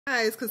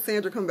Hi, it's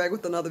Cassandra come back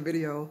with another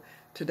video.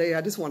 Today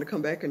I just want to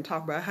come back and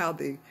talk about how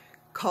the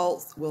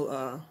cults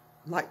will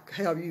like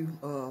have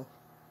you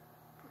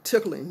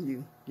tickling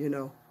you, you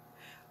know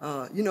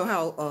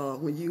how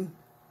when you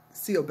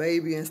see a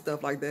baby and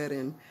stuff like that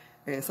and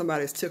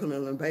somebody's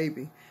tickling a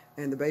baby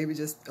and the baby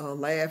just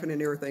laughing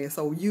and everything, and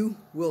so you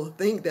will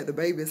think that the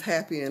baby is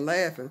happy and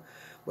laughing,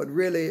 but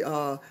really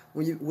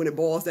when it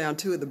boils down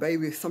to it, the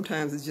baby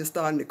sometimes is just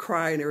starting to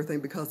cry and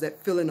everything because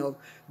that feeling of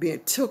being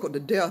tickled to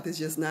death is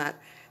just not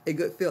a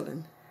good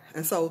feeling.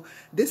 And so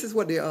this is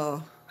what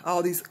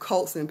all these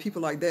cults and people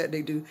like that,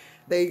 they do.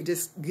 They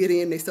just get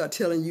in, they start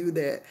telling you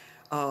that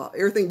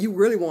everything you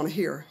really want to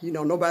hear.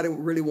 Nobody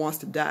really wants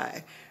to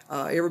die.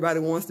 Everybody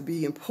wants to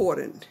be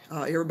important.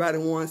 Everybody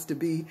wants to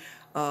be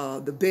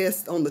the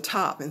best on the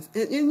top. And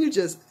you're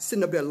just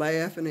sitting up there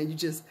laughing,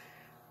 and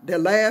they're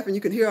laughing.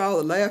 You can hear all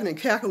the laughing and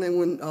cackling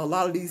when a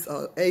lot of these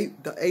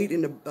the eight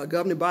in the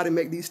governing body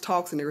make these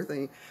talks and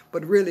everything.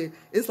 But really,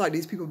 it's like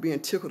these people being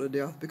tickled to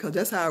death, because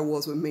that's how it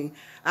was with me.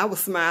 I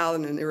was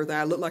smiling and everything.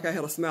 I looked like I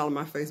had a smile on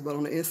my face, but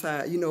on the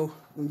inside,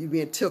 when you're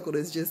being tickled,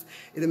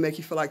 it'll make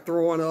you feel like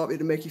throwing up.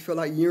 It'll make you feel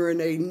like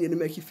urinating. It'll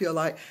make you feel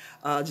like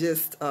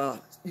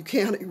you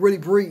can't really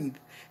breathe.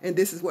 And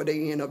this is what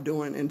they end up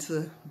doing, and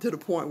to the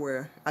point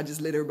where I just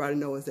let everybody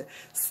know is that,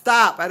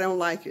 stop, I don't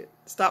like it.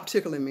 Stop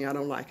tickling me, I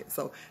don't like it.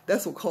 So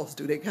that's what cults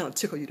do. They kind of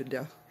tickle you to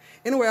death.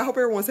 Anyway, I hope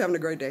everyone's having a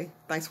great day.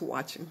 Thanks for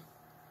watching.